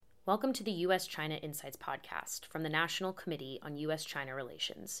Welcome to the U.S.-China Insights podcast from the National Committee on U.S.-China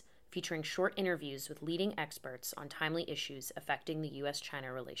Relations, featuring short interviews with leading experts on timely issues affecting the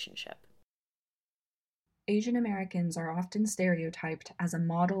U.S.-China relationship. Asian Americans are often stereotyped as a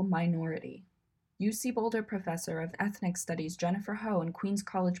model minority. UC Boulder professor of ethnic studies Jennifer Ho and Queens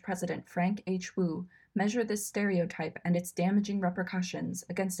College president Frank H. Wu measure this stereotype and its damaging repercussions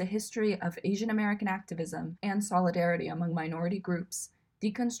against a history of Asian American activism and solidarity among minority groups,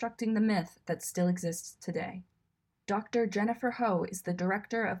 deconstructing the myth that still exists today. Dr. Jennifer Ho is the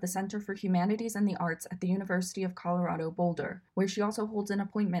director of the Center for Humanities and the Arts at the University of Colorado, Boulder, where she also holds an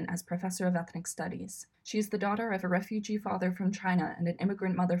appointment as professor of ethnic studies. She is the daughter of a refugee father from China and an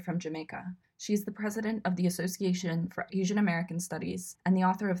immigrant mother from Jamaica. She is the president of the Association for Asian American Studies and the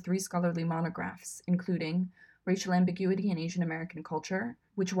author of 3 scholarly monographs, including Racial Ambiguity in Asian American Culture,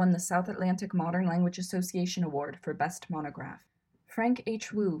 which won the South Atlantic Modern Language Association Award for Best Monograph. Frank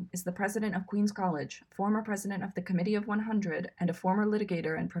H. Wu is the president of Queens College, former president of the Committee of 100, and a former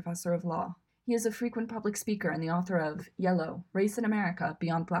litigator and professor of law. He is a frequent public speaker and the author of Yellow, Race in America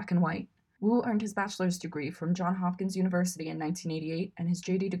Beyond Black and White. Wu earned his bachelor's degree from Johns Hopkins University in 1988 and his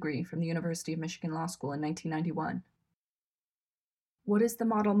JD degree from the University of Michigan Law School in 1991. What is the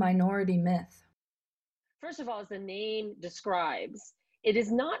model minority myth? First of all, as the name describes, it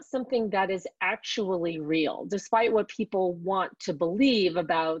is not something that is actually real, despite what people want to believe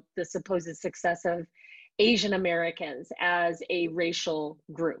about the supposed success of Asian Americans as a racial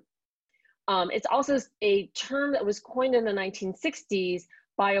group. It's also a term that was coined in the 1960s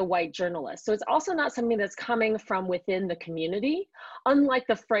by a white journalist. So it's also not something that's coming from within the community, unlike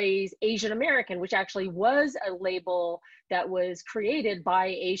the phrase Asian American, which actually was a label that was created by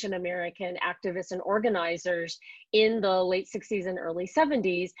Asian American activists and organizers in the late 60s and early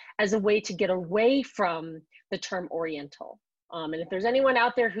 70s as a way to get away from the term Oriental. And if there's anyone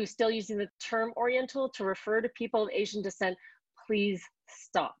out there who's still using the term Oriental to refer to people of Asian descent, please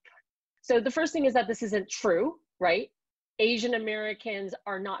stop. So the first thing is that this isn't true, right? Asian Americans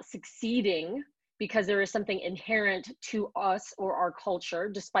are not succeeding because there is something inherent to us or our culture,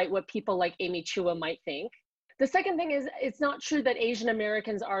 despite what people like Amy Chua might think. The second thing is, it's not true that Asian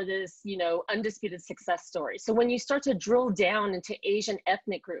Americans are this, undisputed success story. So when you start to drill down into Asian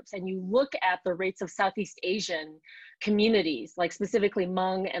ethnic groups and you look at the rates of Southeast Asian communities, like specifically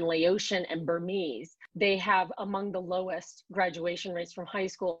Hmong and Laotian and Burmese, they have among the lowest graduation rates from high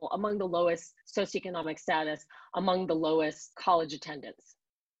school, among the lowest socioeconomic status, among the lowest college attendance.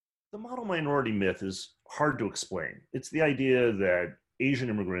 The model minority myth is hard to explain. It's the idea that Asian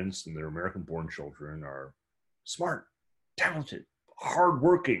immigrants and their American-born children are smart, talented,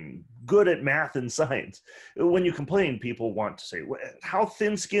 hardworking, good at math and science. When you complain, people want to say, how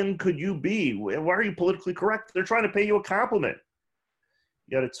thin-skinned could you be? Why are you politically correct? They're trying to pay you a compliment.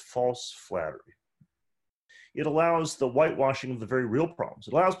 Yet it's false flattery. It allows the whitewashing of the very real problems.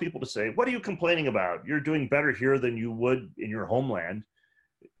 It allows people to say, what are you complaining about? You're doing better here than you would in your homeland.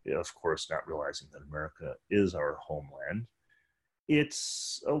 Of course, not realizing that America is our homeland.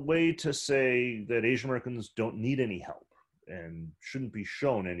 It's a way to say that Asian Americans don't need any help and shouldn't be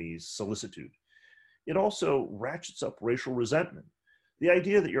shown any solicitude. It also ratchets up racial resentment. The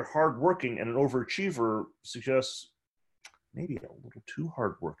idea that you're hardworking and an overachiever suggests maybe a little too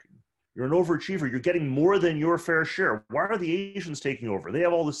hardworking. You're an overachiever. You're getting more than your fair share. Why are the Asians taking over? They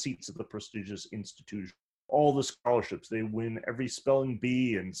have all the seats at the prestigious institution, all the scholarships. They win every spelling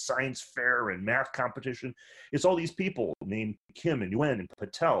bee and science fair and math competition. It's all these people named Kim and Yuen and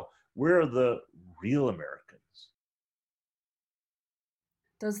Patel. Where are the real Americans?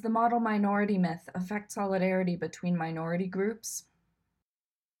 Does the model minority myth affect solidarity between minority groups?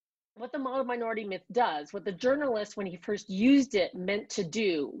 What the model minority myth does, what the journalist, when he first used it, meant to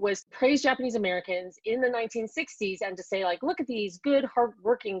do was praise Japanese Americans in the 1960s and to say, like, look at these good,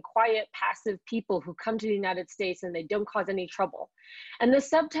 hardworking, quiet, passive people who come to the United States and they don't cause any trouble. And the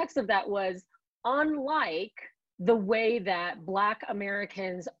subtext of that was, unlike the way that Black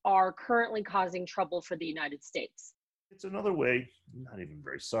Americans are currently causing trouble for the United States. It's another way, not even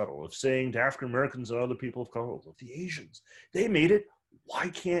very subtle, of saying to African Americans and other people of color, the Asians, they made it. Why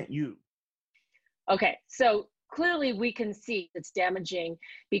can't you? Okay, so clearly we can see it's damaging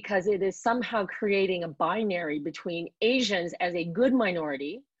because it is somehow creating a binary between Asians as a good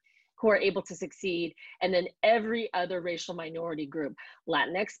minority who are able to succeed, and then every other racial minority group,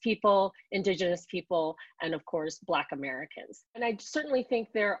 Latinx people, Indigenous people, and of course, Black Americans. And I certainly think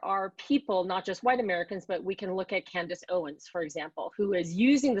there are people, not just white Americans, but we can look at Candace Owens, for example, who is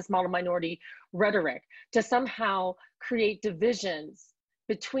using this model minority rhetoric to somehow create divisions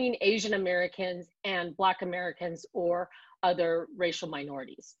between Asian Americans and Black Americans or other racial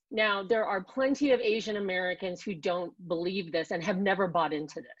minorities. Now, there are plenty of Asian Americans who don't believe this and have never bought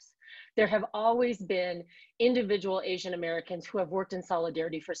into this. There have always been individual Asian Americans who have worked in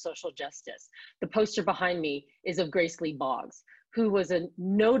solidarity for social justice. The poster behind me is of Grace Lee Boggs, who was a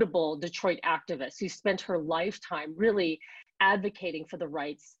notable Detroit activist who spent her lifetime really advocating for the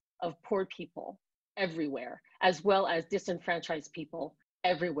rights of poor people everywhere, as well as disenfranchised people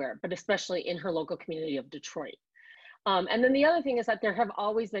everywhere, but especially in her local community of Detroit. And then the other thing is that there have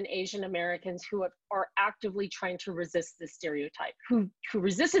always been Asian Americans who are actively trying to resist this stereotype, who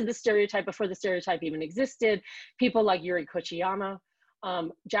resisted the stereotype before the stereotype even existed. People like Yuri Kochiyama,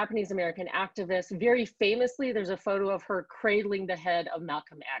 Japanese American activist. Very famously, there's a photo of her cradling the head of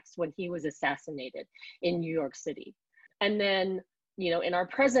Malcolm X when he was assassinated in New York City. And then, in our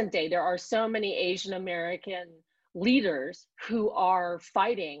present day, there are so many Asian American leaders who are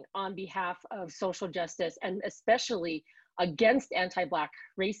fighting on behalf of social justice and especially against anti-Black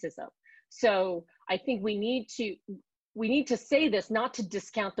racism. So I think we need to say this, not to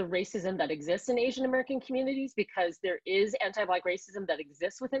discount the racism that exists in Asian American communities, because there is anti-Black racism that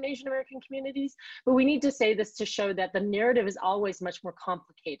exists within Asian American communities, but we need to say this to show that the narrative is always much more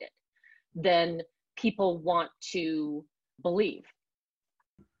complicated than people want to believe.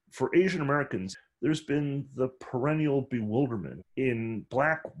 For Asian Americans, there's been the perennial bewilderment in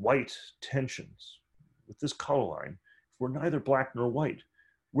Black-white tensions. With this color line, if we're neither Black nor white,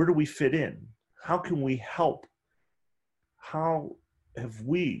 where do we fit in? How can we help? How have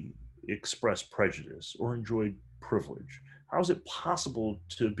we expressed prejudice or enjoyed privilege? How is it possible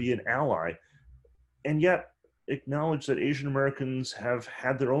to be an ally and yet acknowledge that Asian Americans have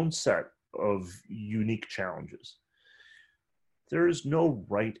had their own set of unique challenges? There is no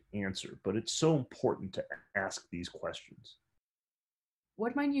right answer, but it's so important to ask these questions.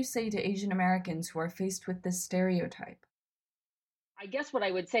 What might you say to Asian Americans who are faced with this stereotype? I guess what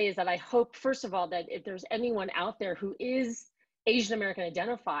I would say is that I hope, first of all, that if there's anyone out there who is Asian American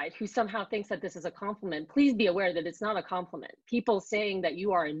identified, who somehow thinks that this is a compliment, please be aware that it's not a compliment. People saying that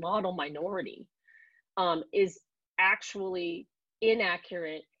you are a model minority is actually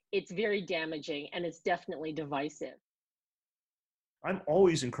inaccurate, it's very damaging, and it's definitely divisive. I'm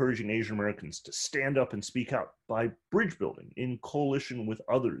always encouraging Asian Americans to stand up and speak out by bridge building in coalition with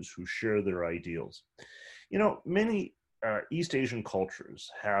others who share their ideals. Many East Asian cultures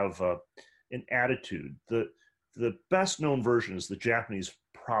have an attitude. The best known version is the Japanese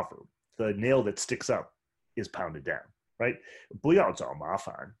proverb, the nail that sticks up is pounded down, right? 不要找麻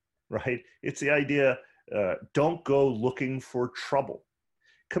烦, right? It's the idea, don't go looking for trouble.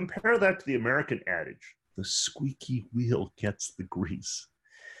 Compare that to the American adage, the squeaky wheel gets the grease.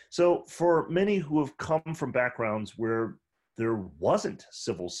 So for many who have come from backgrounds where there wasn't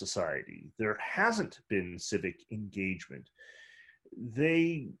civil society, there hasn't been civic engagement,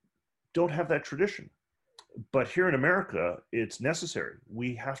 they don't have that tradition. But here in America, it's necessary.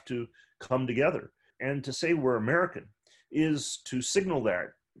 We have to come together. And to say we're American is to signal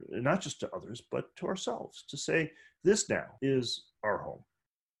that, not just to others, but to ourselves, to say this now is our home.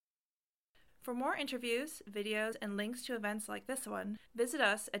 For more interviews, videos, and links to events like this one, visit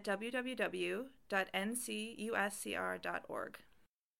us at www.ncuscr.org.